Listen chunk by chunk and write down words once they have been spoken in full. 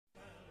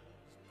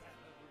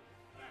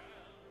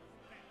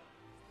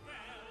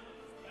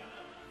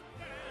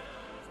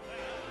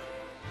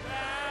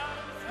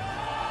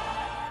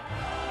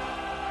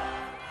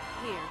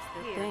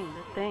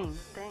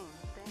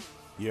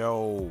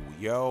Yo,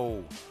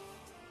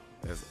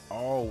 as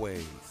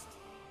always,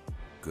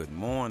 good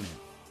morning,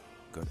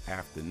 good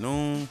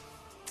afternoon,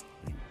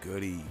 and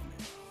good evening.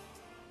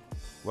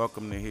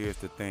 Welcome to Here's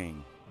the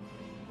Thing,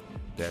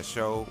 that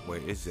show where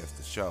it's just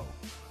a show,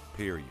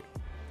 period.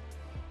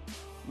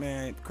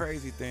 Man,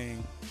 crazy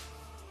thing,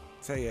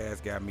 Tay ass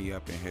got me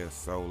up in here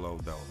solo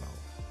dolo.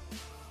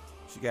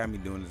 She got me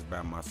doing this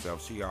by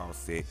myself. She all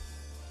sick,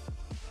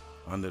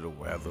 under the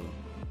weather.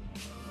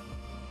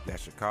 That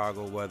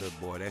Chicago weather,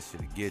 boy, that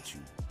shit'll get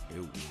you. It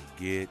will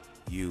get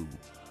you.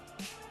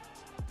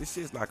 This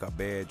shit's like a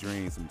bad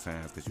dream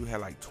sometimes, because you had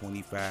like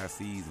 25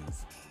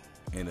 seasons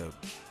in a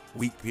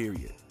week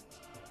period.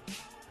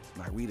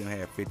 Like, we done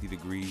had 50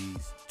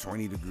 degrees,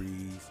 20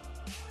 degrees,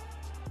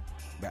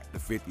 back to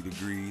 50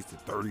 degrees, to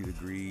 30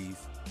 degrees,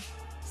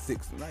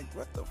 60. Like,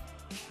 what the?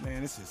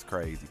 Man, this is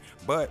crazy.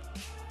 But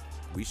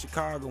we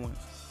Chicagoans,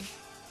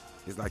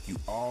 it's like you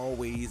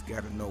always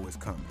got to know it's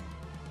coming,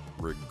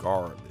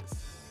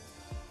 regardless.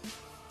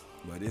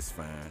 But it's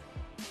fine.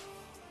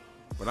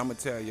 But I'm going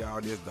to tell y'all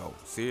this, though.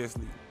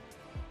 Seriously,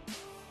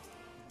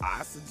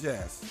 I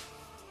suggest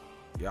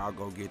y'all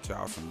go get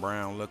y'all some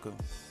brown liquor.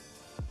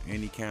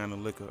 Any kind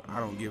of liquor.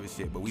 I don't give a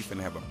shit, but we finna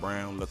have a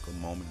brown liquor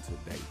moment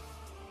today.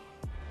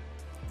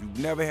 If you've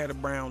never had a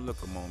brown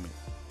liquor moment,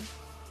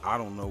 I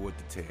don't know what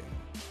to tell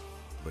you.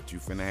 But you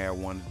finna have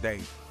one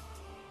today.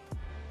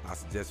 I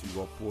suggest you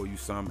go pour you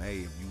some. Hey,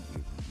 if you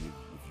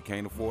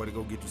can't afford to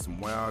go get you some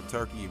wild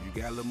turkey, if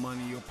you got a little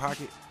money in your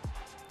pocket,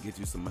 get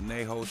you some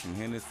Añejo, some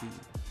Hennessy,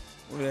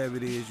 whatever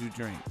it is you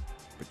drink.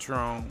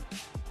 Patron.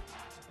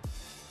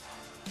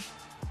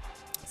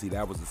 See,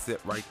 that was a sip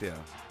right there.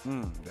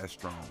 That's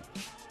strong.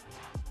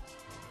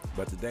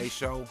 But today's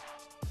show,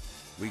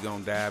 we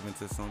gonna dive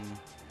into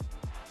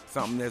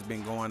something that's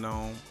been going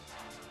on.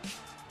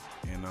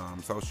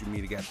 And social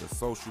media got the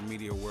social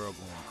media world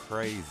going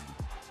crazy.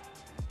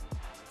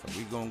 So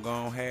we gonna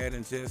go ahead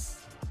and just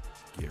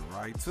get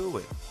right to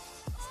it.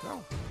 Let's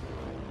go.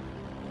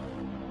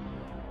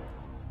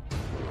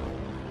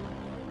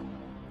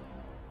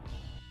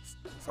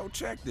 So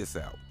check this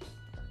out.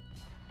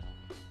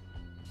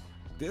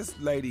 This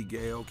lady,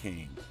 Gayle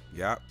King,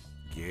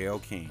 Gayle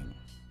King,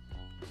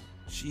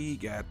 she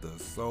got the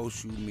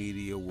social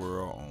media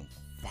world on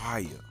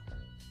fire.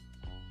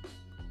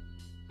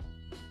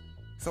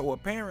 So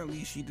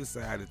apparently she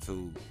decided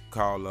to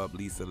call up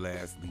Lisa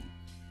Leslie,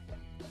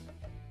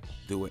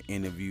 do an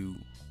interview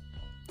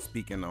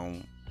speaking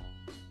on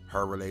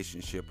her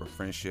relationship or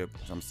friendship.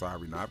 I'm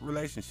sorry, not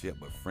relationship,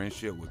 but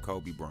friendship with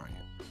Kobe Bryant.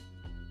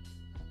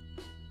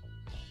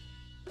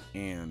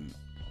 And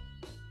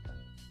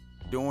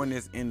during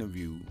this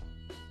interview,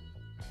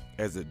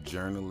 as a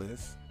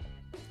journalist,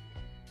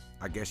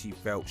 I guess she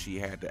felt she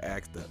had to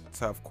ask the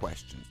tough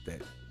questions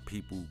that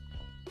people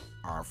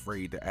are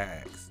afraid to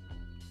ask.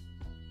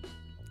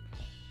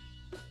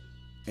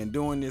 And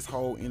during this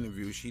whole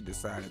interview, she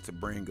decided to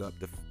bring up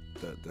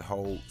the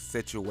whole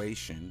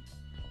situation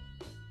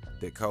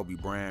that Kobe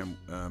Bryant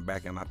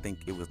back in, I think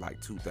it was like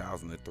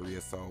 2003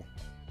 or so.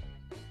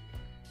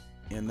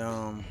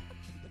 And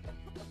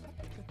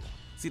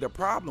see, the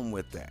problem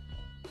with that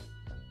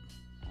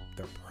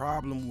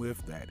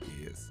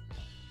is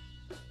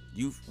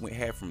you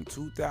had from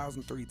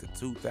 2003 to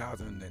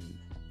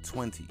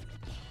 2020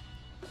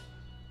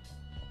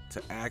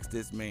 to ask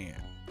this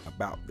man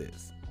about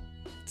this,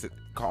 to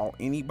call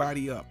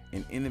anybody up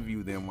and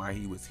interview them while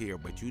he was here,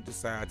 but you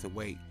decide to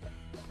wait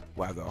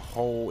while the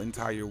whole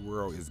entire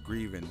world is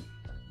grieving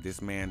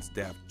this man's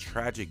death,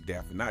 tragic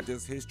death, and not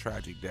just his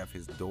tragic death,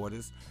 his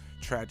daughter's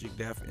tragic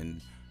death, and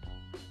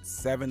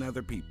 7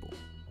 other people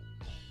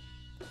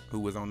who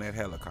was on that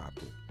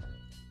helicopter.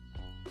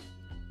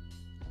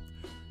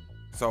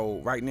 So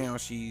right now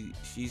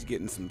she's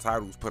getting some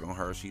titles put on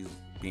her. She's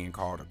being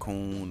called a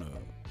coon.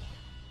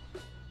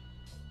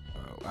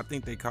 I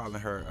think they calling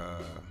her.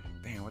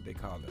 What they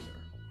calling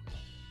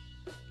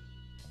her?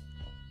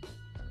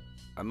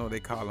 I know they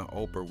calling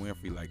Oprah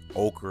Winfrey like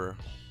Okra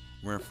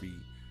Winfrey.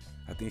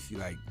 I think she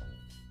like.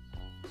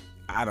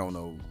 I don't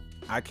know.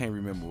 I can't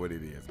remember what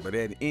it is. But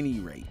at any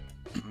rate,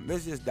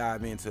 let's just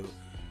dive into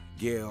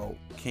Gayle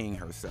King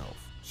herself.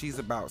 She's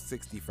about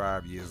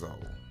 65 years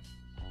old.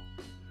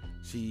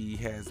 She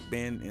has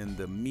been in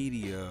the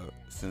media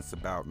since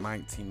about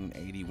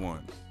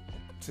 1981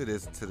 to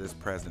this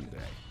present day.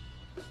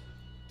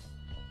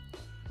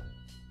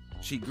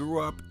 She grew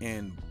up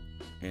in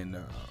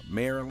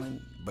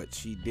Maryland, but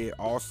she did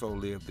also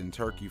lived in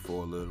Turkey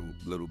for a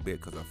little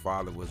bit because her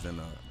father was in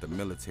the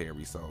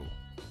military. So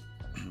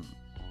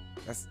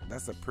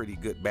that's a pretty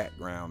good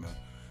background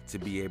to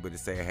be able to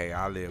say, hey,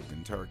 I lived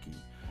in Turkey.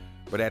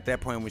 But at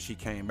that point, when she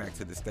came back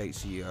to the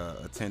States, she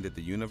attended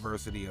the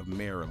University of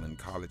Maryland,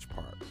 College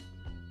Park.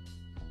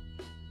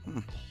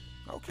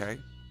 Okay.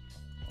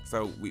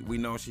 So we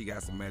know she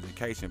got some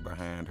education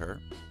behind her.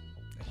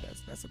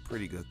 That's a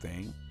pretty good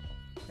thing.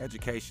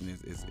 Education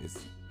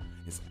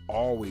is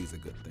always a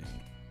good thing.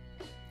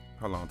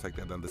 Hold on, take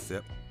that other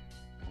sip.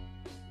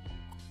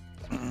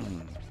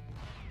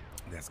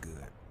 That's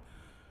good.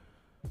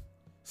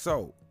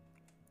 So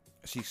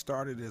She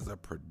started as a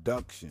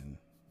production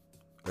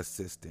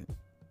assistant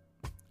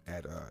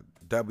at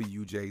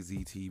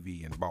WJZ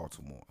TV in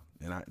Baltimore.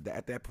 And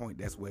at that point,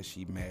 that's where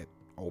she met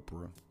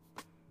Oprah,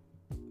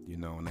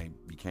 and they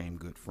became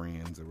good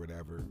friends or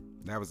whatever.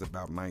 That was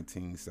about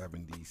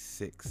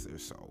 1976 or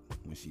so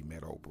when she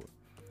met Oprah.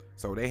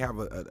 So they have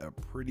a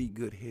pretty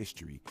good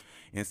history.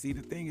 And see,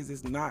 the thing is,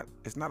 it's not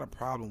a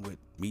problem with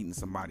meeting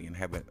somebody and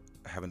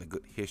having a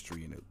good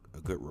history and a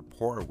good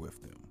rapport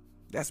with them.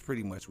 That's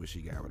pretty much what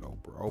she got with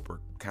Oprah. Oprah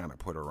kind of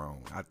put her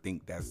on. I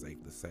think that's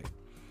safe to say.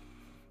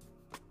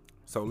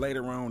 So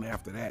later on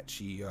after that,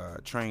 she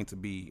trained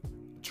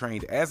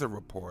as a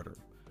reporter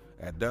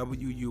at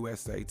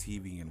WUSA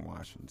TV in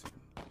Washington.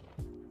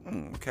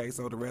 Okay,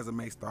 so the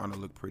resume starting to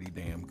look pretty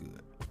damn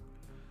good.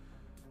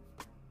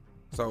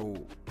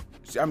 So,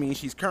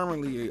 she's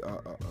currently a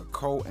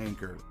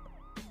co-anchor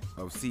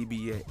of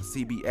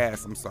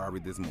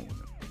CBS, this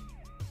morning.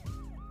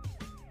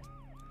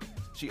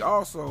 She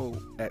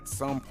also, at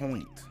some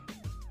point,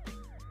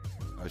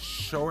 a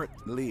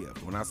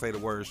short-lived, when I say the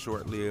word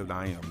short-lived,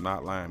 I am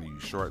not lying to you,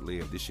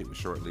 short-lived, this shit was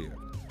short-lived.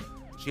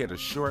 She had a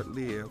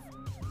short-lived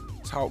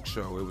talk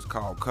show. It was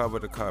called Cover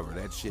to Cover.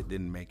 That shit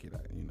didn't make it,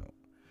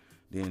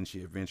 Then she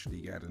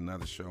eventually got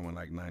another show in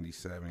like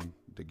 97,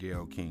 the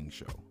Gayle King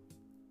show.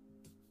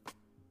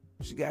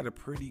 She got a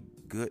pretty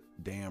good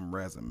damn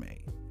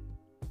resume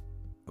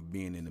of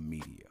being in the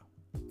media.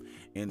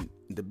 And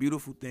the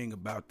beautiful thing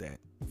about that,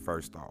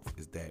 first off,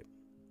 is that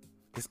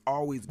it's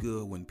always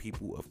good when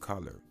people of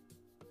color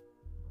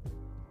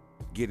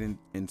get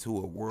into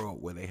a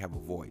world where they have a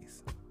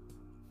voice.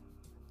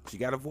 She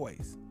got a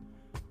voice.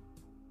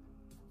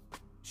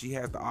 She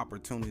has the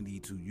opportunity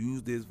to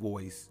use this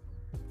voice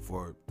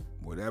for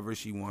whatever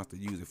she wants to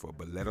use it for,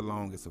 but let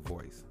alone it's a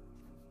voice.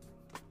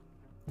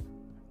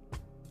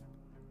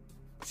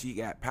 She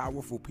got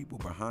powerful people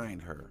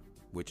behind her,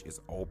 which is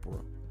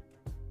Oprah.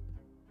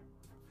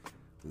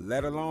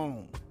 Let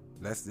alone,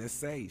 let's just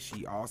say,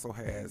 she also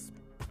has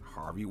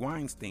Harvey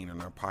Weinstein in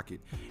her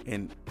pocket.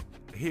 And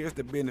here's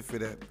the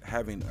benefit of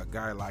having a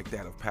guy like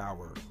that of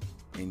power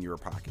in your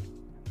pocket.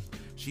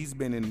 She's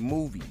been in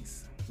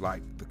movies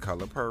like The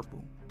Color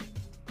Purple,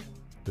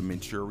 The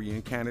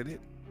Manchurian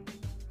Candidate.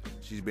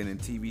 She's been in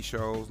TV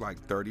shows like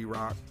 30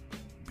 Rock,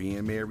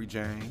 Being Mary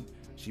Jane.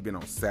 She's been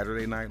on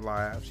Saturday Night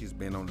Live. She's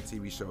been on the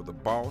TV show The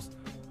Boss.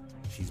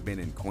 She's been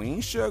in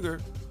Queen Sugar.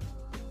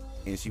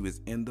 And she was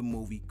in the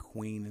movie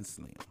Queen and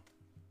Slim.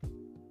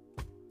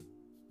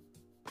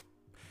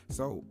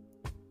 So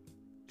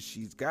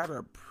she's got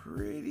a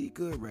pretty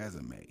good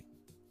resume.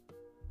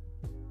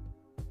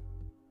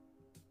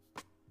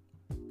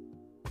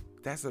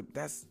 That's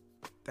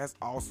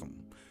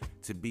awesome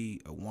to be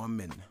a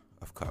woman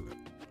of color,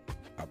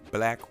 a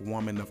black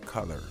woman of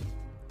color,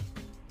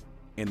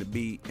 and to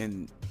be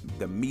in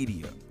the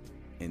media,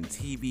 in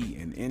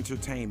TV and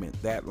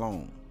entertainment that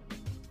long.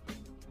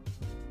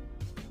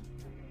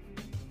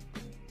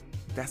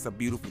 That's a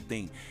beautiful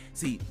thing.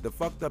 See, the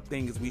fucked up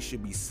thing is we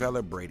should be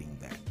celebrating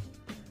that.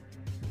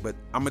 But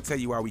I'm going to tell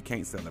you why we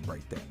can't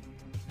celebrate that.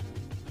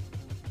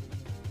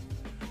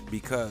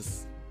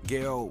 Because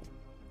Gayle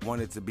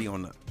wanted to be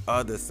on the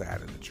other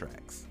side of the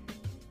tracks.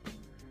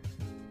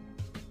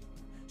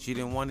 She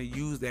didn't want to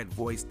use that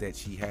voice that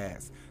she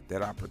has,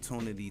 that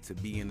opportunity to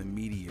be in the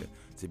media,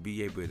 to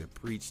be able to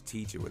preach,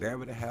 teach, or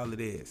whatever the hell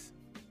it is.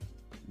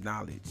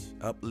 Knowledge,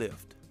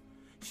 uplift.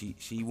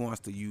 She wants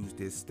to use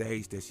this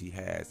stage that she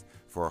has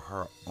for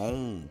her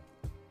own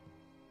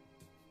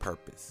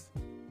purpose.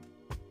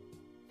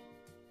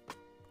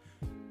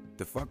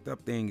 The fucked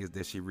up thing is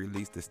that she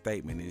released a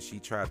statement and she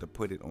tried to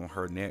put it on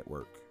her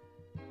network,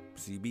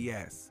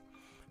 CBS,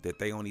 that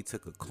they only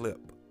took a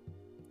clip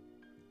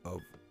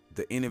of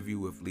the interview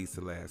with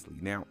Lisa Leslie.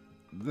 Now,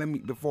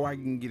 before I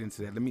can get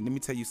into that, let me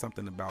tell you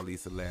something about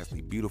Lisa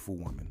Leslie. Beautiful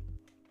woman.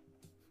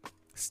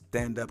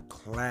 Stand-up,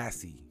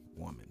 classy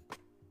woman.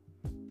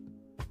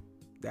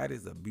 That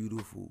is a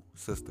beautiful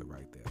sister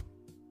right there.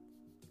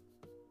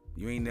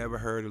 You ain't never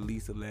heard of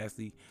Lisa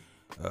Leslie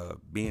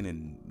being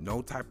in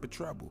no type of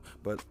trouble.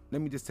 But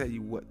let me just tell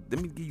you let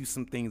me give you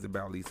some things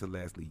about Lisa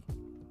Leslie.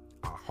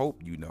 I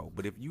hope you know.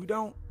 But if you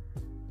don't,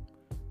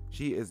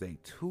 she is a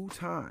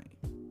 2-time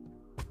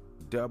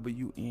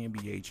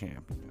WNBA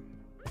champion.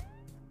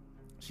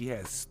 She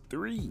has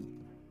 3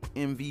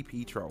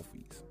 MVP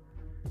trophies.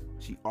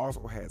 She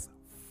also has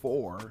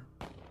 4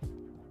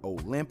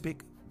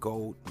 Olympic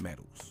gold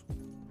medals.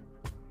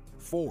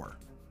 4.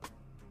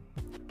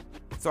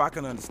 So I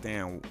can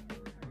understand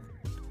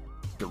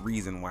the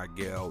reason why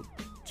Gayle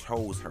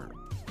chose her,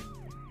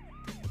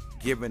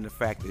 given the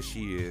fact that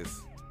she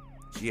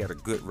had a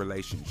good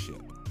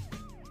relationship,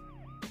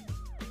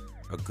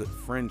 a good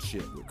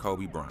friendship with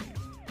Kobe Bryant.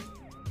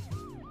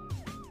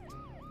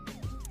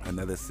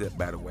 Another sip,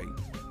 by the way.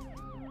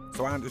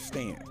 So I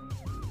understand.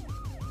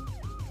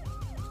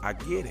 I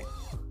get it.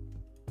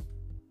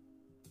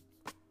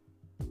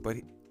 But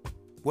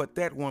what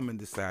that woman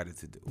decided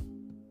to do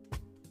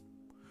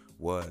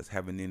was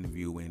have an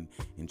interview and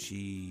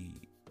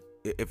she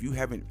if you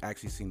haven't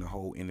actually seen the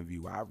whole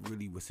interview, I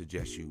really would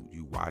suggest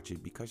you watch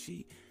it, because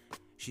she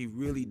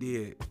really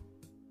did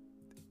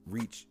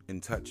reach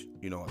and touch,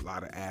 a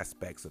lot of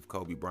aspects of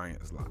Kobe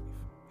Bryant's life,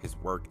 his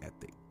work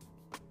ethic,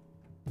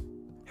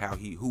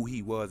 who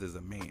he was as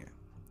a man.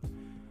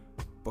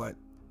 But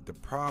the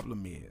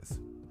problem is,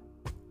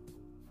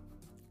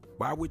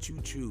 why would you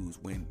choose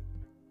when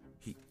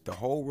the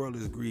whole world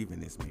is grieving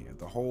this man?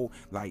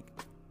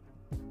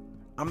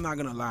 I'm not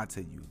gonna lie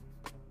to you.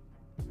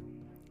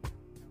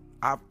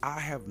 I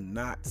have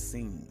not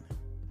seen,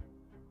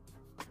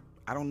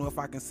 I don't know if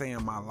I can say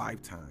in my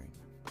lifetime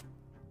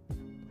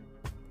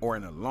or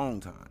in a long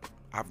time,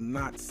 I've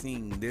not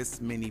seen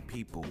this many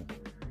people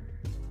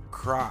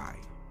cry,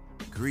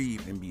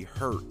 grieve, and be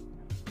hurt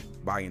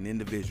by an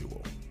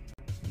individual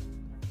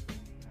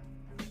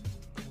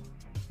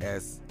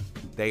as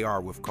they are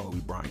with Kobe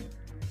Bryant.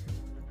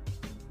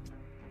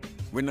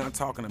 We're not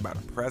talking about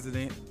a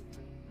president.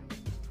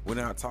 We're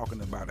not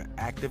talking about an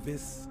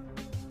activist.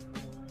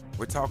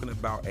 We're talking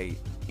about a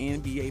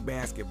NBA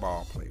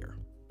basketball player.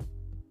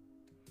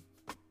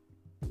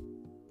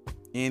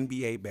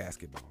 NBA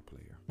basketball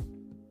player.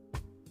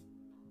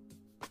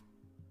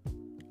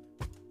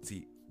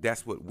 See,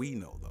 that's what we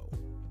know, though.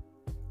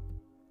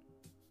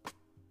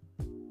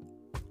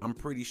 I'm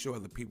pretty sure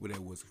the people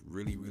that was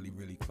really, really,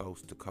 really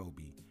close to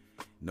Kobe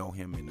know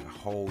him in a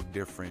whole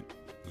different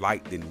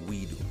light than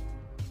we do.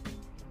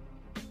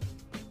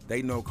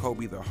 They know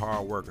Kobe the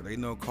hard worker. They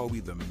know Kobe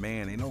the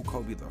man. They know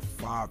Kobe the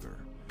father.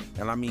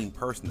 And I mean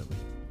personally.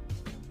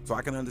 So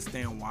I can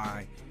understand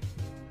why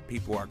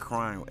people are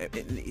crying.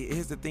 And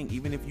here's the thing,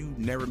 even if you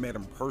never met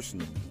him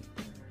personally,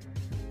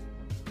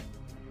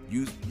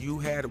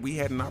 we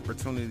had an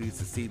opportunity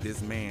to see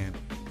this man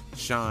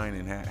shine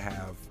and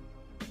have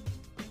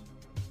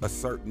a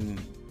certain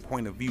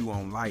point of view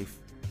on life,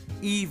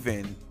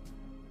 even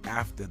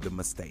after the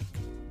mistake,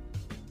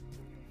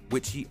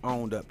 which he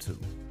owned up to,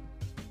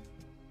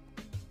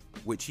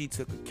 which he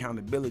took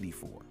accountability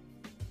for,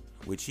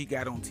 which he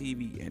got on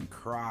TV and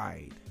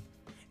cried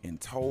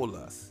and told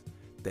us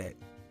that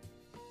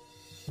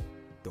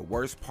the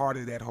worst part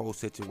of that whole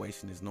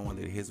situation is knowing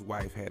that his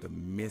wife had a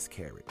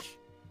miscarriage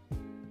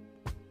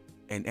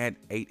and that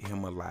ate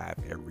him alive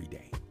every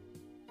day.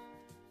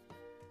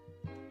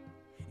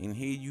 And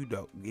here you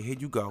go,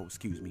 you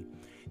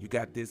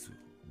got this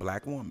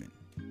black woman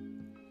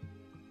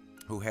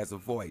who has a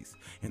voice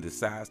and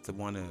decides to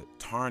want to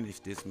tarnish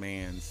this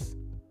man's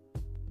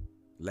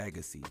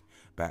legacy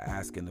by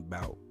asking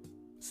about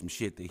some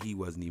shit that he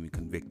wasn't even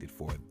convicted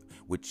for,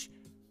 which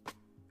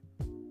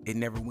it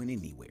never went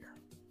anywhere.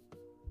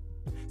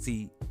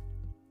 See,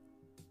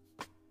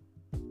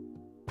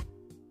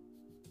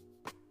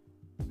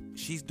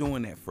 she's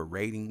doing that for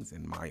ratings,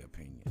 in my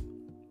opinion.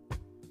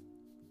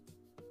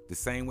 The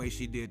same way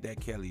she did that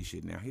Kelly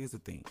shit. Now, here's the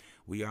thing.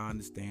 We all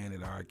understand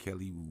that R.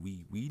 Kelly,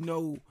 we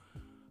know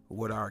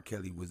what R.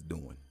 Kelly was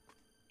doing.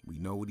 We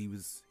know what he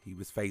was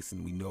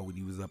facing. We know what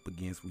he was up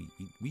against.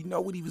 We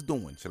know what he was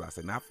doing, shall I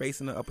say. Not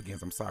facing or up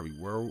against. I'm sorry.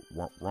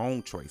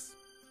 Wrong choice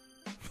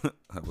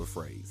of a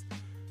phrase.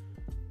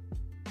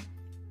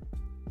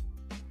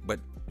 But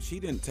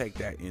she didn't take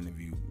that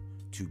interview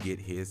to get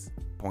his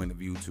point of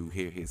view, to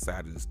hear his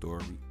side of the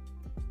story.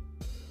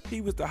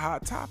 He was the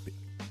hot topic.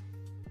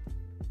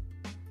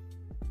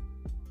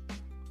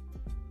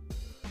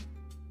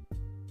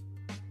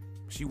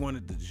 She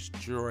wanted to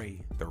destroy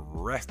the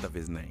rest of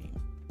his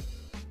name,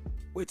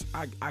 which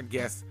I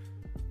guess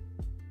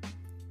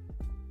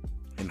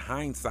in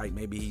hindsight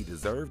maybe he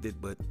deserved it,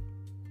 but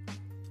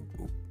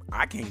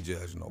I can't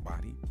judge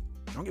nobody.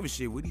 I don't give a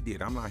shit what he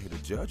did. I'm not here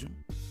to judge him.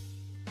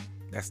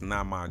 That's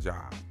not my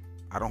job.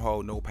 I don't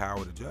hold no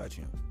power to judge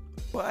him.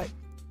 But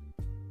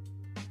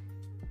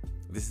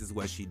this is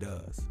what she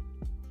does.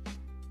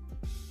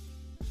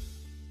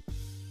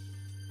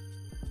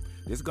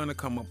 There's gonna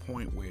come a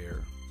point where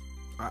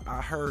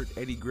I heard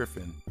Eddie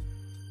Griffin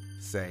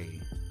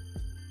say,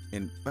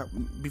 and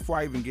before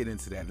I even get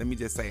into that, let me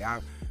just say,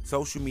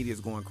 social media is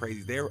going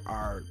crazy. There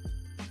are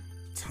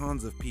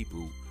tons of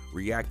people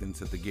reacting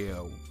to the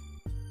Gayle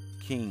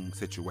King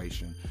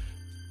situation,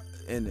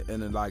 and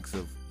the likes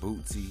of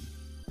Bootsy,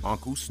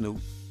 Uncle Snoop,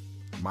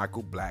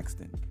 Michael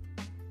Blackston,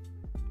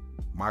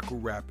 Michael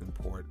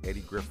Rappaport,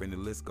 Eddie Griffin, the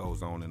list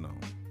goes on and on.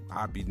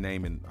 I'd be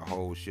naming a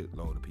whole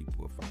shitload of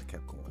people if I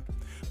kept going.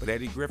 But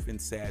Eddie Griffin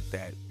said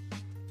that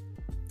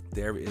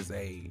there is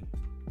a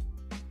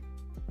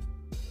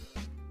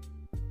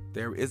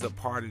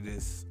part of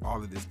this, all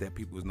of this, that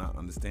people is not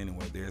understanding,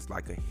 where there's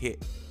like a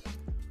hit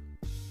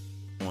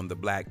on the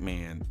black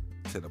man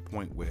to the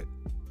point where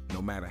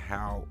no matter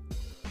how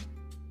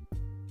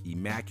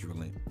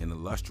immaculate and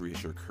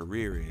illustrious your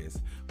career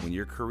is, when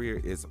your career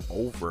is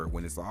over,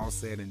 when it's all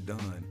said and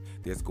done,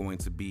 there's going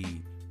to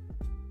be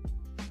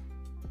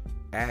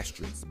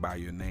asterisks by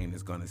your name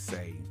that's going to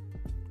say,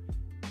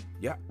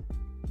 yep,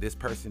 this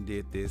person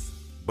did this,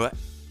 but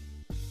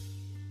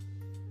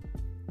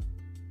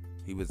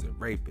he was a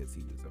rapist,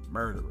 he was a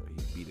murderer,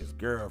 he beat his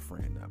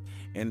girlfriend up.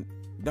 And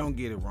don't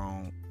get it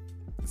wrong,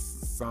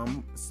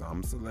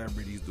 some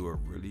celebrities do a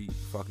really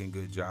fucking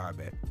good job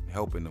at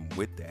helping them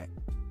with that.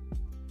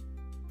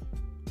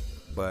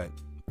 But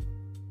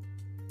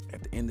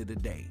at the end of the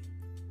day,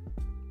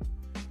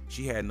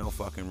 she had no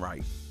fucking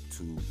right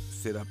to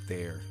sit up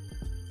there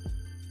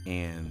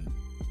and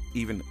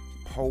even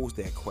pose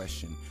that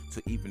question,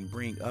 to even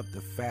bring up the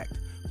fact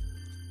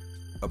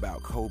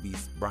about Kobe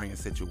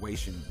Bryant's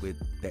situation with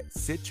that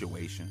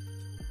situation,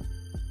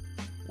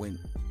 when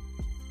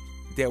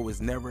there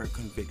was never a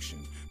conviction.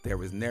 There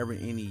was never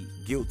any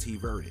guilty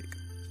verdict.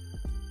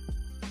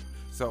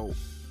 So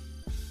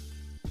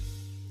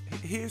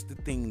here's the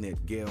thing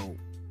that Gayle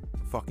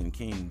fucking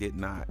King did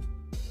not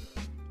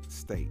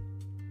state.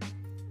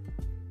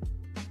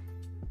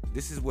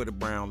 This is where the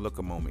brown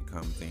looker moment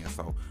comes in.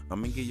 So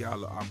I'm going to give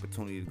y'all the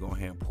opportunity to go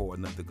ahead and pour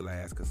another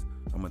glass, because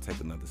I'm going to take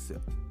another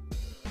sip.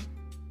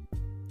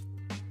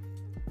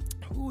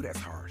 Ooh, that's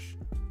harsh.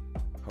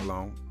 Hold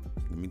on.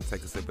 Let me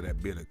take a sip of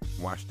that bitter.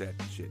 Wash that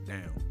shit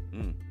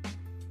down.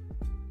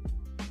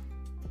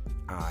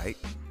 Alright,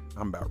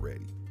 I'm about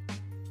ready.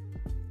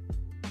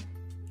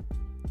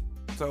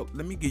 So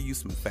let me give you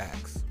some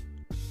facts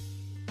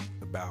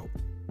about,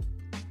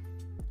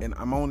 and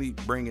I'm only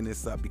bringing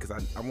this up because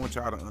I want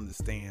y'all to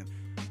understand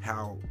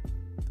how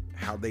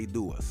they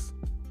do us.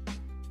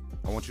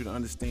 I want you to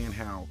understand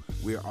how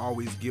we're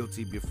always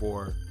guilty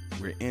before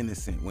we're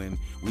innocent, when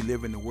we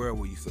live in a world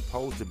where you're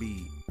supposed to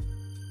be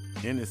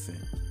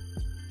innocent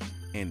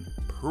and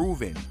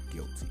proven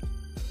guilty.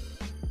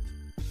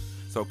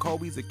 So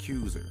Kobe's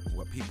accuser,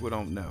 what people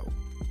don't know,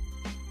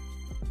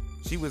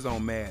 she was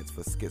on meds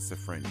for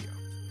schizophrenia.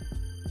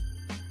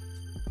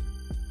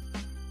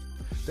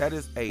 That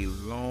is a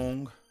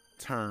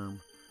long-term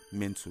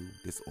mental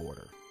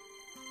disorder.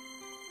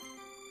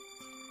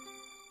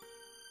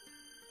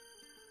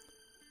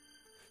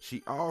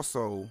 She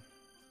also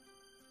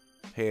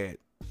had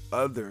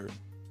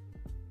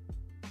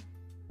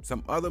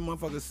some other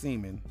motherfucker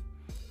semen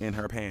in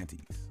her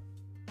panties.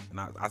 And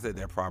I said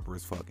that proper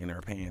as fuck, in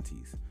her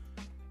panties,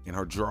 in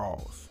her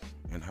drawers,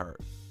 in her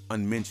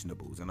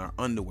unmentionables, in her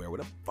underwear,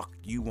 whatever the fuck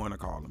you want to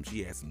call them.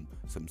 She had some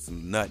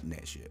nut in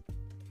that shit.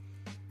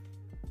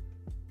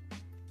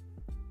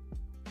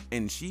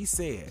 And she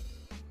said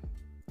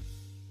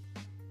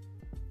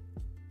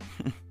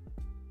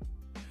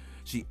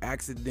she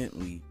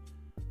accidentally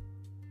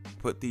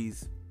put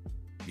these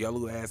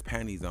yellow ass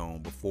panties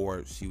on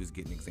before she was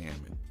getting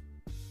examined.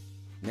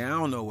 Now I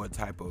don't know what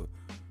type of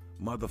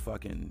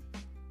motherfucking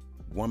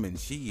woman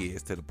she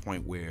is, to the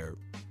point where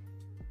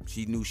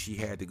she knew she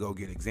had to go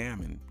get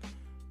examined,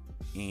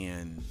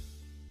 and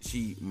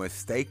she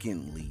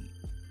mistakenly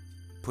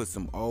put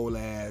some old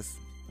ass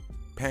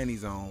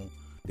panties on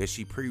that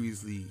she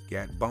previously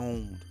got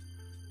boned,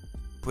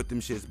 put them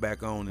shits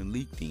back on and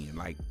leaked in.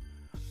 Like,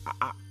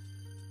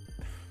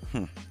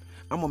 I'm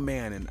a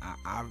man, and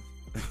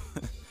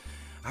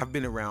I've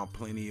been around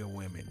plenty of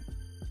women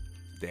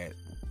that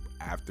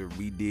after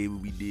we did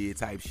what we did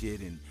type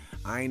shit, and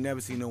I ain't never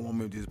seen no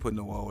woman just put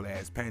no old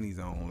ass panties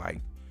on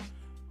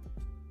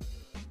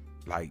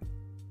like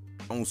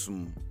on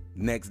some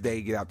next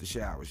day get out the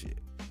shower shit.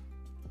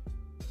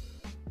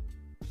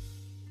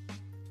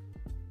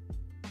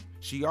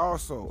 She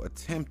also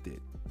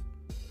attempted,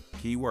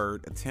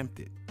 keyword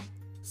attempted,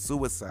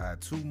 suicide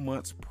 2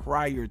 months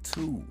prior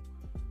to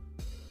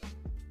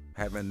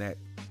having that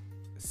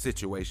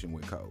situation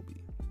with Kobe.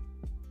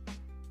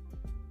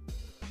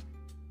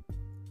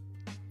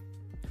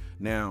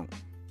 Now,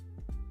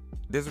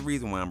 there's a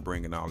reason why I'm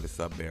bringing all this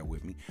up, bear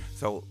with me.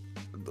 So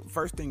the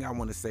first thing I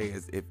want to say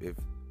is if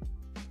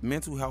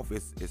mental health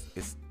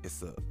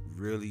is a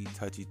really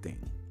touchy thing,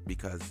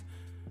 because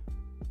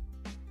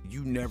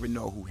you never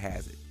know who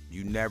has it.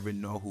 You never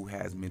know who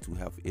has mental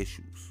health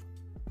issues,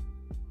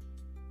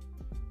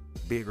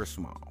 big or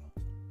small.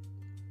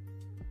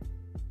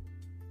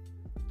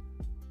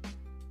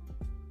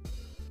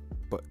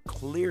 But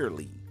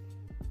clearly,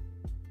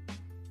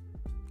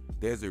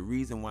 there's a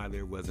reason why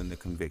there wasn't a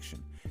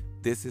conviction.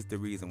 This is the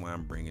reason why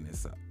I'm bringing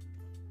this up.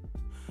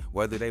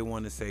 Whether they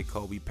want to say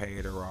Kobe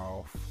paid her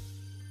off,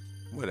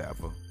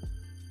 whatever.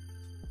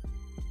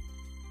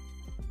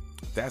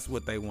 That's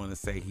what they want to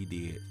say he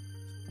did.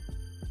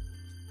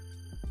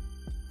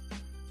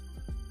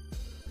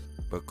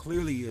 But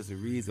clearly there's a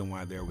reason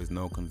why there was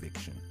no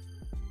conviction.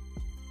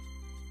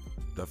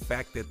 The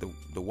fact that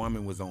the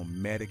woman was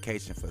on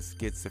medication for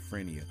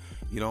schizophrenia.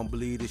 You don't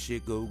believe this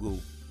shit?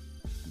 Google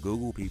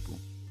people.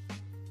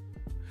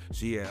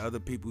 She had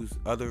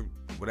other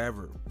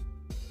whatever,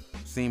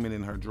 semen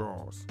in her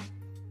drawers.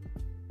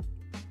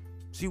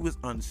 She was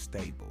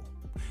unstable.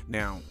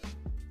 Now,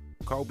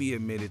 Kobe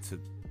admitted to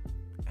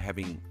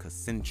having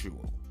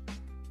consensual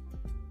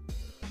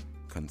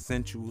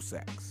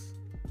sex.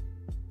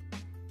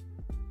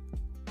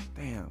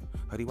 Damn,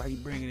 Huddie, why you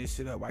bringing this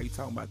shit up? Why you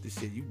talking about this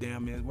shit? You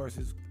damn near as worse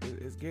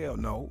as Gayle.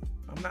 No,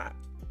 I'm not.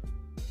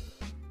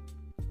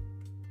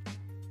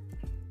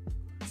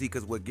 See,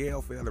 because what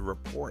Gayle failed to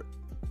report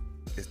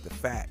is the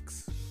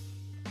facts.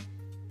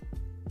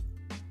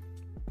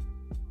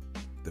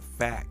 The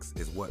facts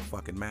is what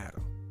fucking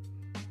matter.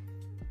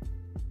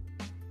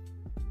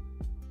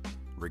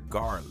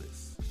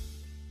 regardless.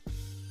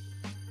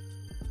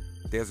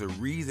 There's a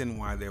reason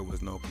why there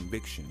was no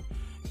conviction,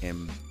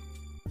 and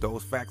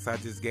those facts I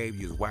just gave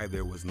you is why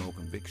there was no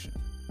conviction.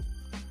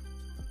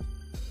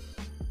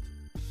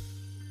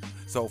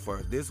 So for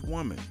this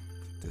woman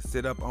to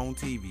sit up on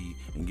TV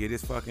and get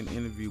this fucking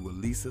interview with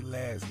Lisa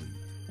Leslie,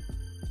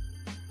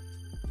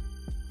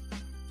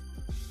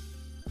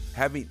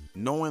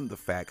 knowing the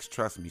facts,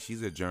 trust me,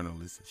 she's a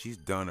journalist. She's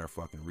done her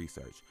fucking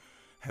research.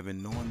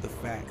 Having known the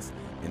facts,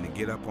 and to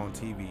get up on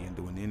TV and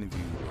do an interview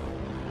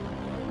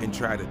and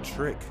try to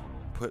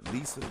put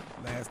Lisa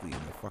Leslie in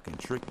a fucking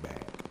trick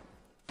bag.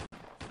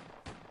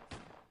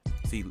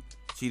 See,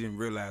 she didn't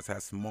realize how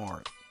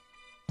smart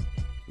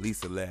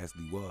Lisa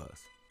Leslie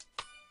was.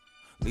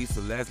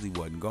 Lisa Leslie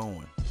wasn't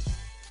going.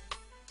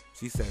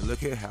 She said, look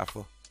here,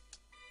 heifer.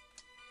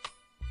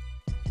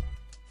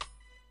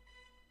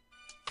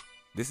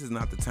 This is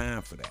not the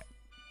time for that.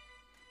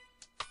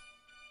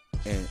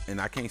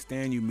 And I can't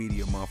stand you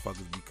media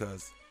motherfuckers,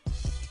 because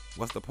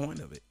what's the point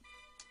of it?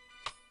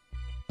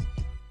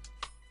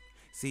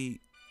 See,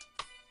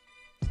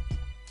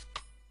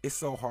 it's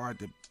so hard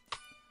to...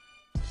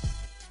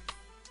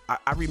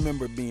 I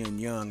remember being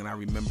young, and I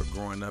remember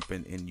growing up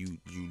and you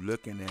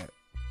looking at,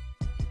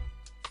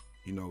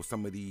 you know,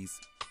 some of these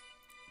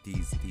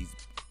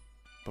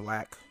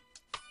black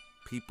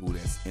people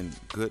that's in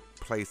good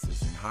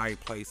places, in high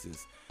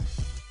places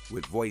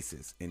with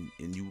voices, and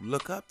you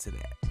look up to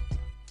that.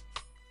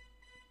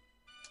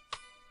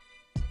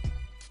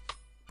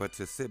 But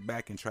to sit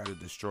back and try to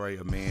destroy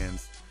a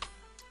man's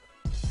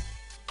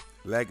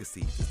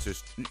legacy,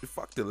 just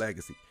fuck the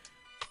legacy,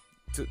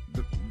 to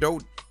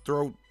don't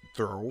throw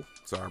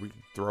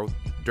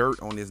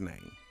dirt on his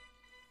name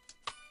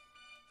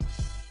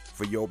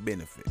for your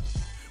benefit,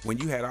 when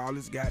you had all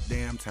this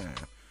goddamn time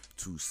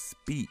to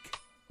speak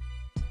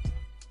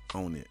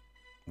on it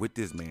with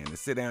this man, to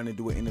sit down and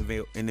do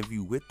an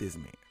interview with this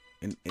man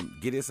and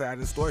get his side of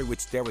the story,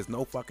 which there was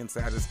no fucking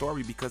side of the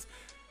story, because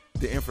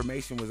the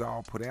information was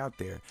all put out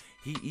there.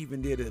 He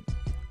even did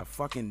a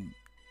fucking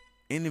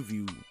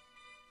interview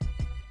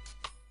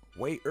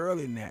way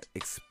earlier than that,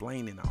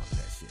 explaining all of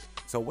that shit.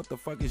 So what the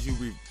fuck is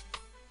you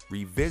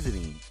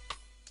revisiting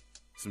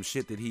some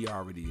shit that he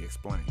already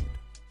explained?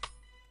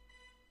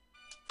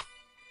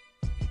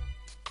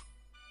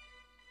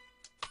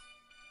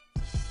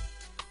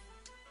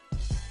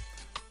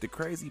 The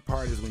crazy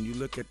part is when you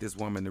look at this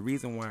woman, the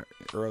reason why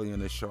early in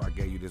the show I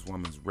gave you this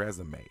woman's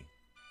resume,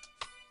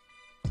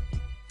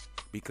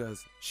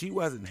 because she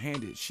wasn't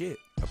handed shit,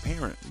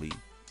 apparently.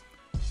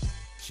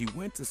 She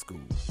went to school.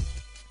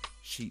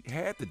 She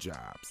had the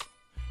jobs.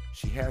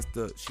 She has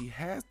the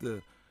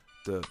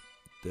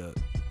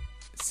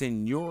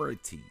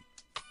seniority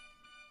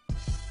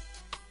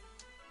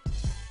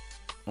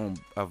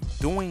of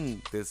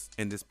doing this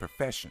in this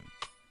profession.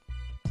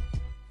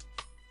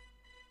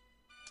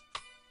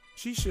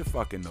 She should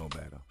fucking know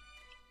better.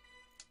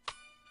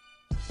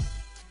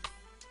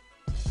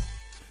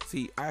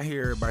 See, I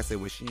hear everybody say,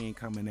 well, she ain't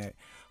coming at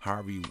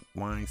Harvey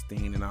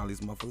Weinstein and all these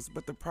motherfuckers.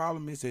 But the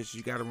problem is that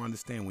you got to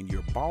understand, when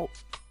you're bought,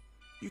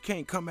 you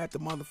can't come at the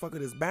motherfucker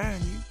that's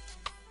buying you.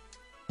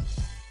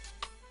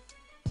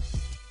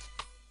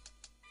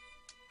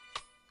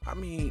 I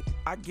mean,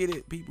 I get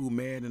it. People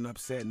mad and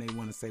upset and they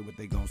want to say what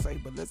they gonna say.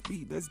 But let's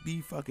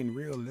be fucking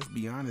real. Let's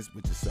be honest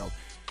with yourself.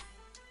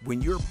 When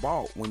you're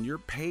bought, when you're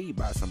paid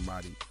by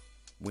somebody,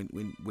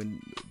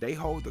 when they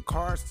hold the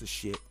cards to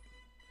shit,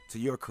 to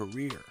your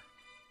career,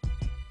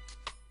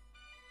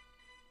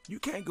 you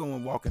can't go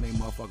and walk in a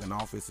motherfucking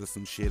office or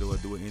some shit, or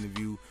do an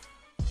interview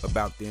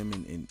about them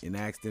and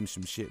ask them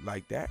some shit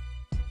like that.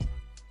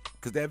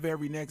 Because that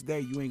very next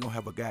day, you ain't gonna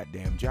have a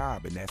goddamn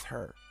job, and that's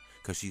her.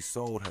 Because she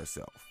sold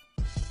herself.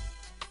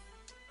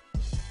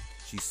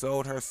 She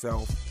sold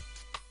herself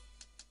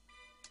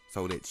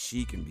so that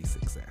she can be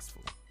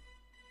successful.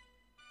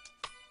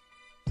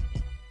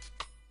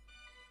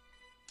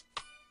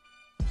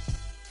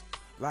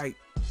 Like,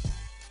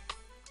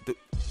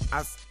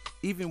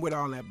 even with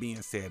all that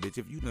being said, bitch,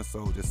 if you done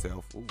sold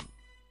yourself, ooh,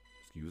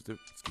 excuse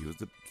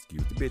the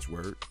bitch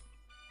word.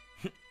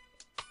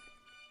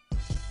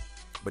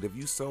 But if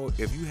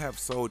you have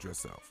sold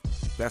yourself,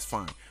 that's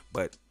fine.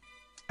 But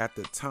at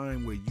the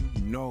time where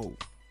you know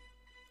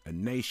a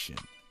nation,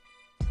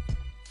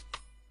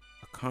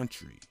 a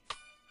country,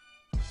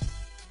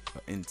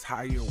 an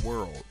entire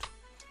world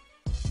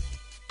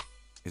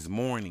is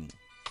mourning,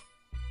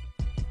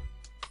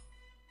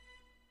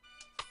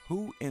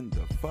 who in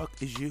the fuck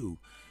is you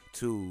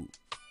to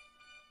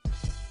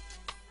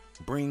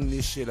bring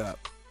this shit up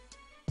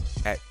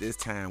at this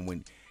time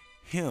when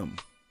him,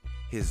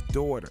 his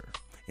daughter,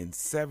 and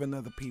 7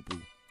 other people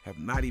have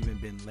not even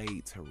been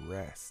laid to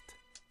rest?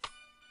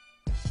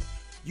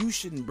 You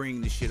shouldn't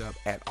bring this shit up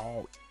at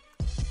all,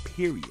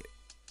 period.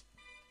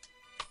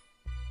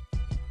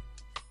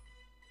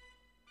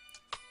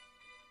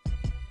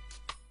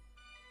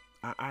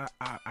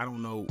 I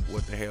don't know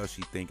what the hell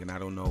she thinking. I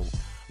don't know.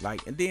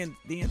 Like, and then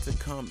to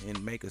come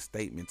and make a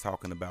statement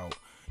talking about,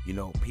 you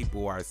know,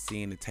 people are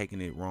seeing and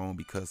taking it wrong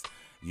because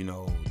you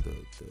know, the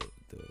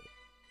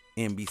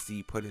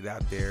NBC put it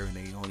out there and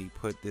they only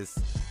put this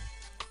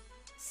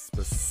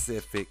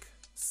specific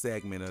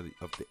segment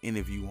of the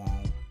interview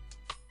on.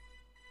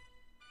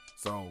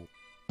 So,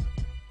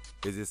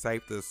 is it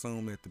safe to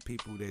assume that the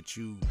people that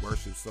you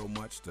worship so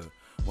much, the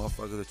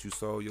motherfuckers that you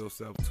sold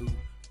yourself to,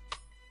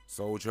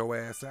 sold your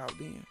ass out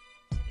then?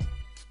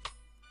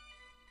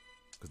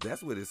 Because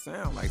that's what it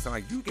sounds like. Sound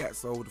like you got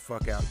sold the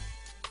fuck out.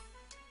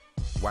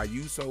 While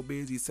you so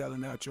busy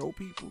selling out your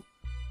people,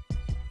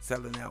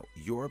 selling out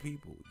your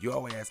people,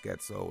 your ass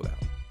got sold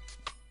out.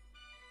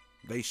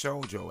 They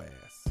showed your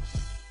ass.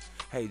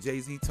 Hey,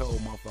 Jay-Z told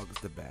motherfuckers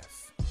the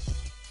best.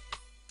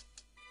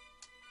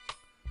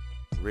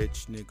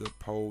 Rich nigga,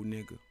 poor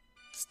nigga,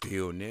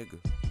 still nigga.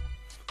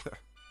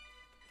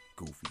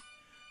 Goofy.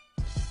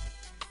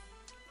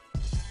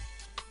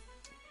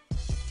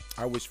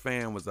 I wish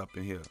Fan was up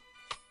in here.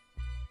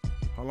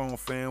 Hold on,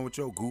 Fan, with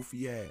your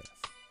goofy ass.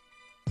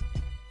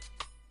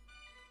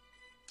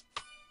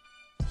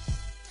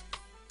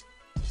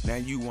 Now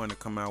you want to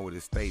come out with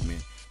a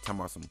statement talking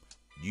about some,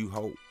 you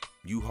hope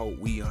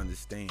we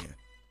understand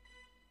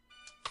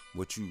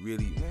what you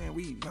really, man,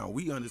 we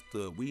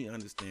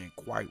understand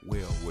quite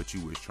well what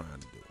you was trying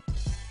to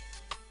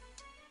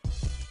do.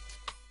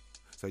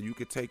 So you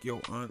could take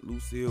your Aunt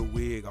Lucille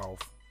wig off,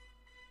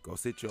 go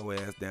sit your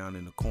ass down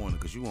in the corner,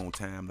 because you won't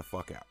time the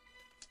fuck out.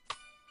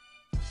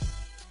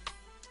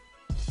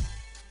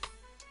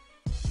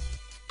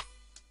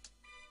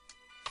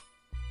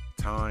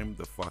 Time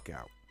the fuck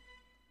out.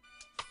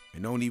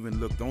 And don't even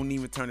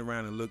turn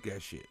around and look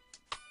at shit.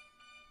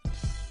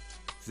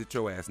 Sit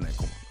your ass in that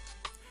corner.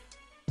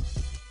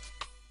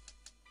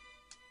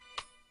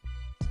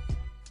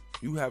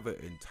 You have an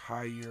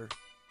entire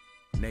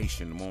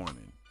nation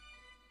mourning.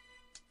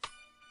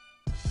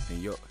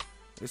 And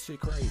this shit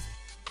crazy.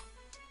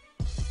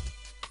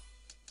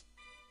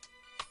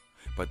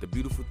 But the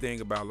beautiful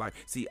thing about life,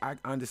 see, I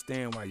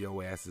understand why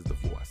your ass is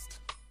divorced.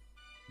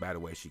 By the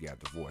way, she got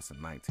divorced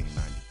in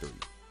 1993.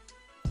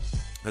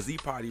 Because he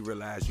probably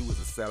realized you was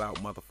a sellout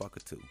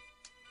motherfucker too.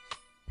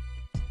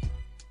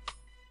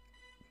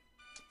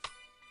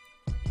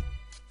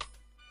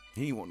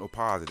 He ain't want no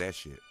pause of that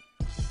shit.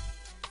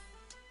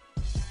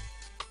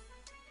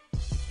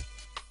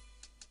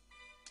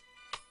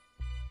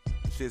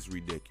 Shit's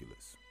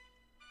ridiculous.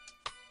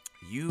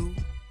 You,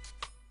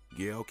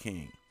 Gayle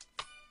King,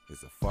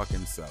 is a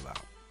fucking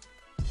sellout.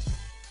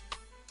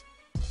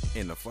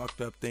 And the fucked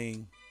up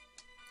thing,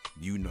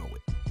 you know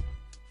it.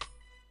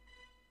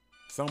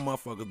 Some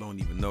motherfuckers don't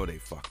even know they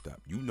fucked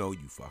up. You know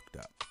you fucked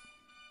up.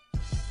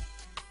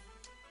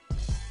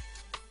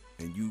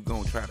 And you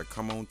gonna try to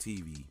come on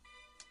TV.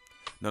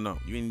 No,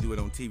 you didn't do it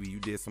on TV. You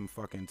did some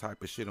fucking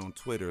type of shit on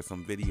Twitter,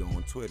 some video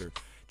on Twitter,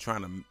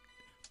 trying to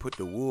put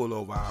the wool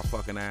over our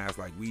fucking eyes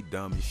like we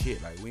dumb as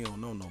shit. Like we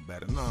don't know no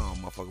better. No,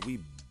 motherfucker, we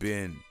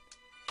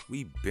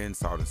been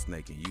saw the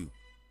snake in you.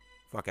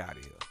 Fuck out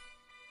of here.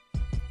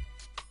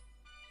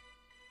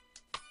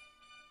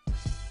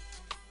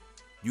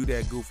 You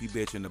that goofy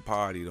bitch in the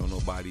party, don't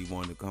nobody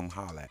want to come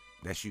holler at.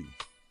 That's you.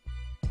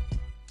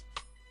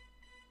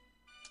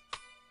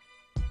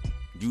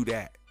 You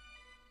that.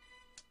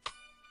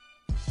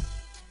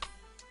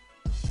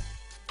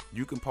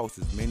 You can post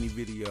as many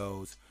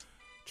videos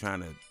trying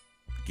to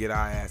get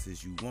our ass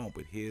as you want,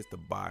 but here's the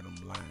bottom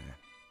line.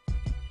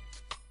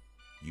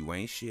 You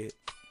ain't shit.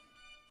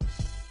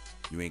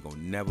 You ain't gonna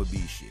never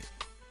be shit.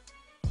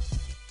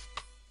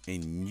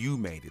 And you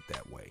made it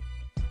that way.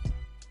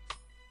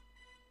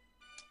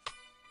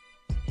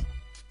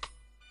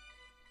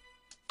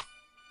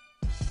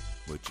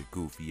 With your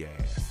goofy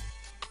ass.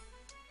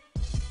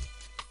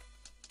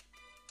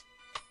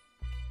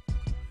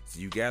 So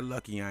you got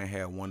lucky I ain't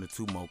had 1 or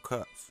 2 more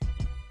cups.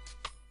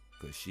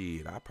 Cause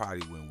shit, I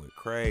probably went with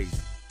crazy.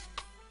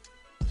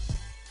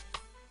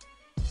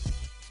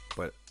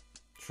 But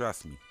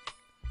trust me,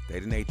 they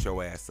didn't ate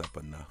your ass up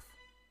enough.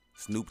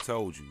 Snoop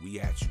told you, we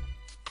at you.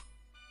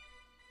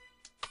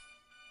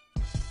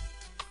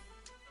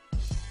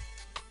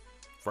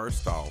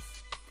 First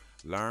off,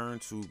 learn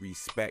to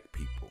respect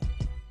people.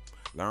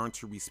 Learn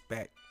to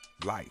respect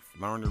life.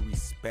 Learn to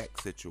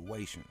respect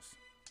situations.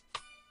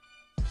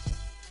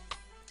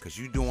 Because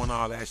you doing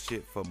all that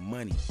shit for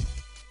money.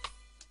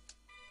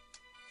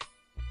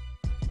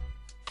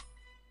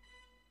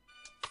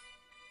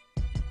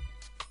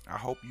 I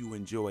hope you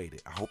enjoyed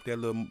it. I hope that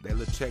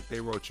little check they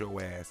wrote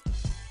your ass,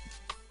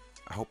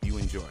 I hope you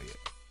enjoy it.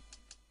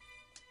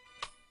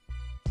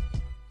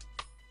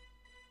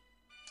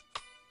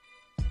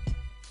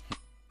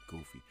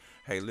 Goofy.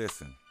 Hey,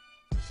 listen.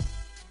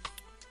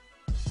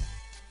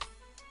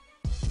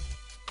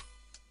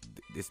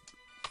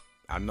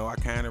 I know I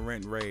kind of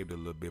rant and raved a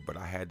little bit, but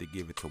I had to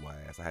give it to my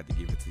ass. I had to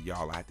give it to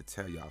y'all. I had to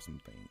tell y'all some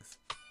things.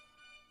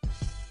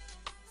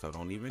 So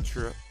don't even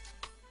trip.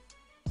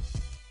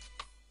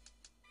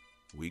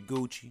 We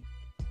Gucci.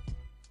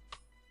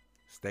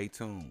 Stay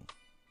tuned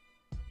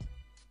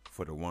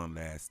for the one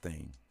last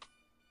thing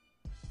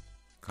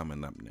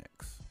coming up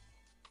next.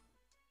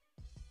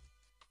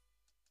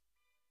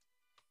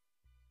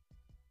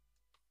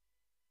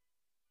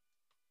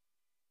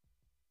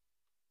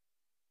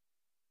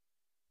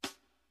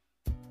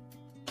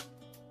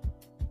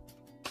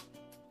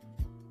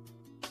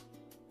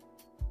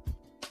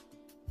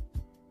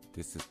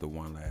 This is the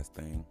one last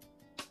thing.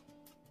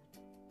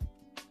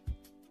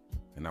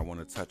 And I want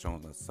to touch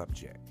on a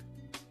subject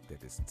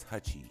that is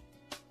touchy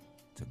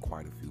to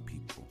quite a few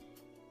people.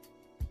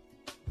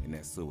 And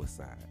that's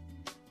suicide.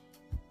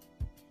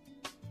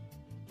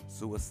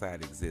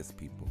 Suicide exists,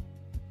 people.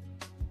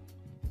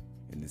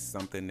 And it's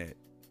something that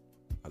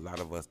a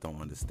lot of us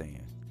don't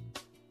understand.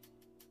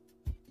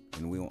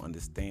 And we don't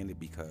understand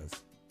it because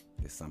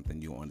it's something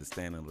you don't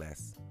understand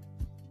unless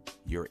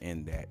you're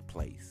in that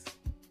place.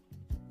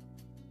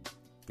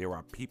 There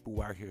are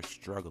people out here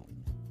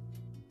struggling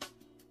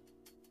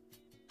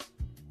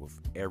with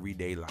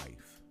everyday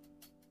life.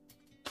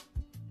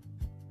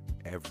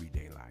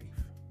 Everyday life.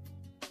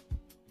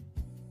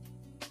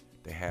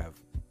 They have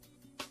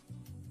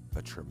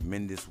a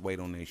tremendous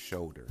weight on their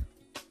shoulder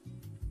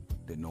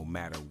that no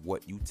matter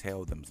what you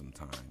tell them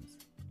sometimes,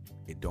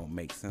 it don't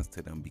make sense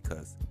to them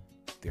because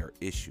their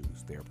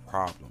issues, their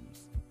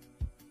problems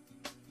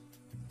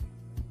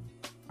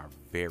are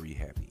very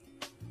heavy.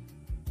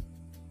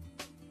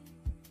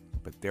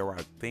 But there are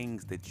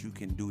things that you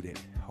can do that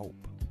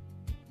help.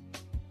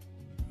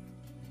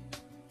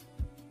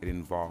 It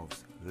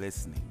involves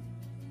listening,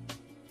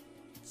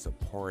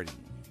 supporting,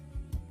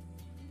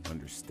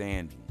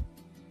 understanding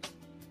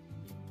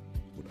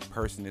what a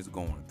person is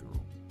going through.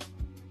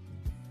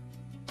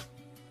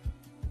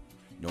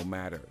 No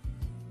matter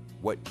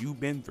what you've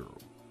been through,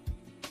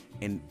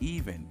 and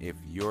even if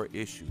your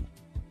issue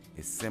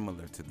is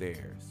similar to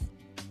theirs,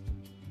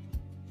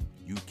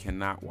 you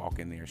cannot walk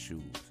in their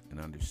shoes and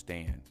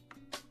understand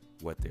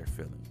what they're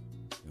feeling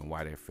and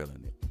why they're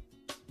feeling it.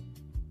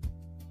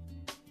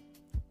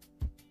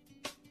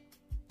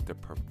 The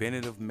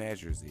preventative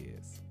measures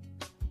is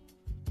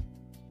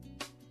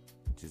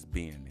just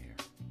being there.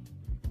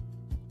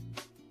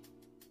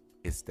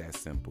 It's that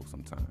simple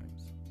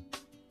sometimes.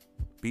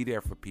 Be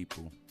there for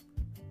people.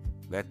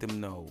 Let them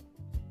know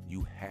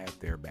you have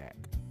their back.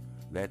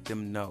 Let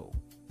them know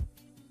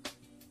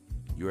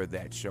you're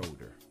that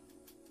shoulder.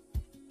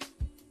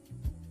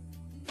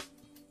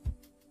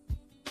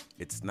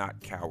 It's not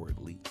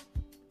cowardly.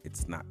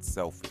 It's not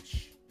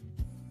selfish.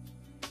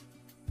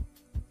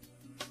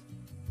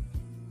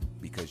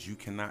 Because you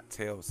cannot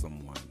tell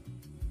someone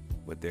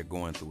what they're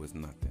going through is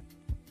nothing.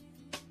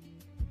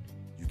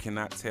 You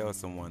cannot tell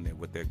someone that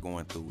what they're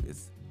going through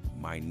is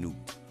minute.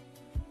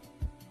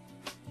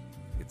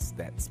 It's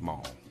that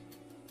small.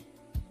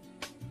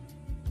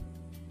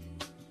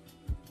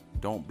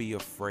 Don't be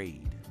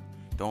afraid.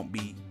 Don't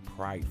be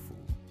prideful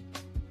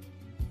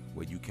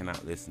where you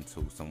cannot listen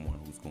to someone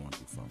who's going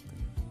through something.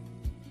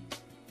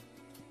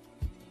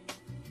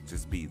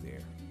 Just be there.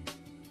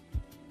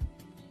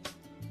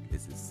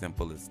 It's as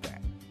simple as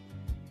that.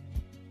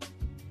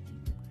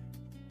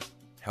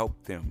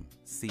 Help them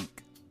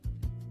seek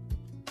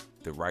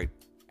the right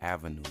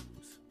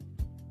avenues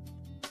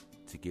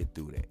to get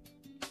through that.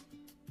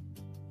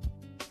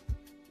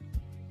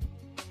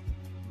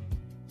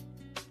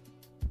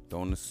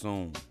 Don't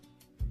assume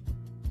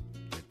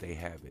that they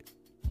have it,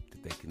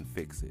 that they can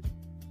fix it.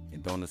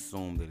 And don't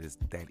assume that it's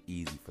that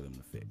easy for them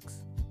to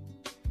fix.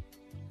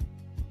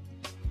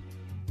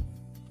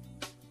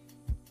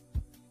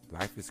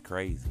 Life is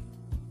crazy.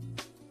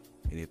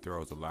 And it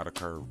throws a lot of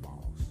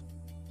curveballs.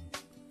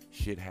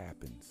 Shit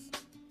happens.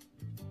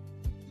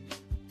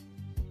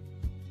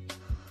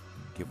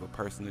 Give a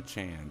person a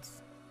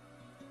chance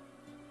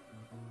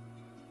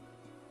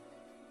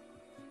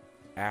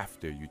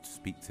after you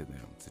speak to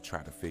them to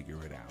try to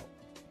figure it out.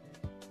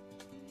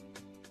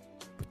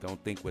 But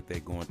don't think what they're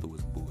going through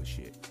is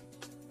bullshit.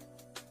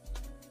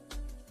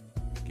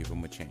 Give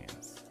them a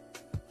chance.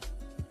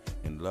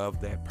 And love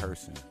that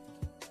person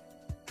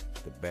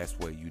the best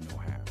way you know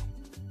how.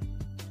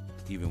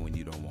 Even when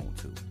you don't want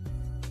to.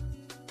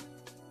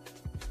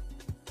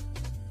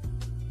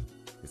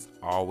 It's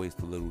always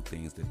the little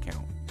things that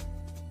count.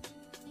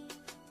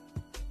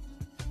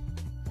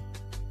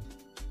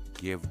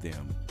 Give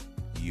them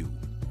you.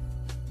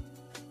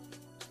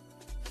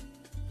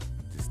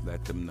 Just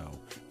let them know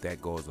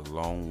that goes a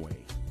long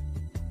way.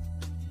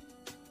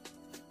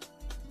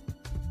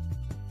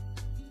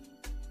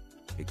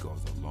 It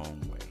goes a long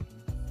way.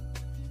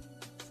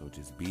 So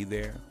just be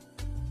there.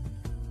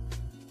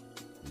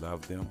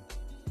 Love them.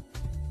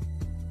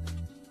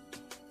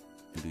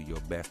 And do your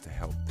best to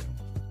help them.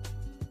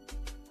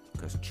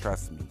 Because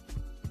trust me,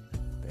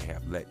 they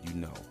have let you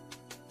know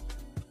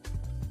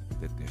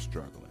that they're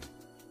struggling.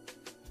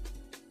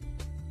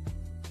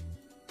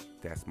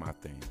 That's my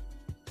thing.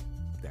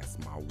 That's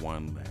my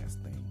one last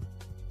thing.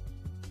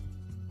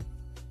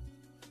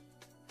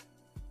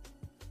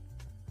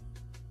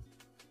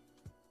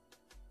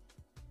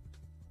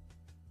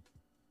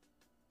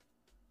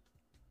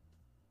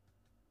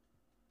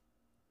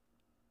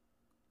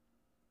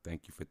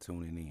 Thank you for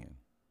tuning in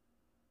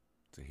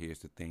to Here's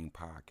the Thing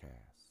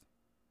podcast.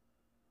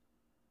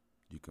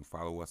 You can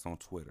follow us on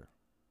Twitter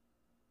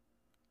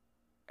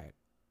at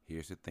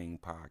Here's the Thing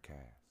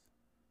podcast,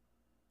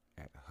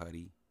 at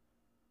Huddie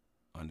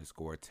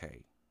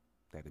 _Tay.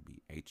 That'd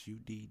be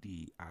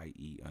HUDDIE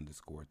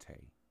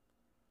 _Tay.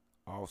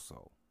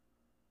 Also,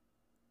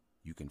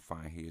 You can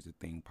find Here's the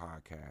Thing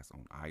podcast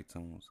on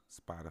iTunes,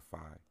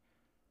 Spotify,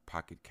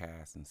 Pocket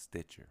Cast, and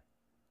Stitcher,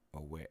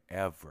 or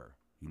wherever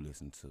you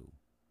listen to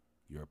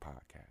your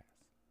podcast.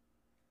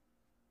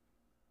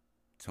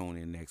 Tune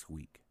in next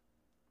week.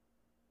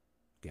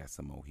 Got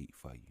some more heat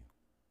for you.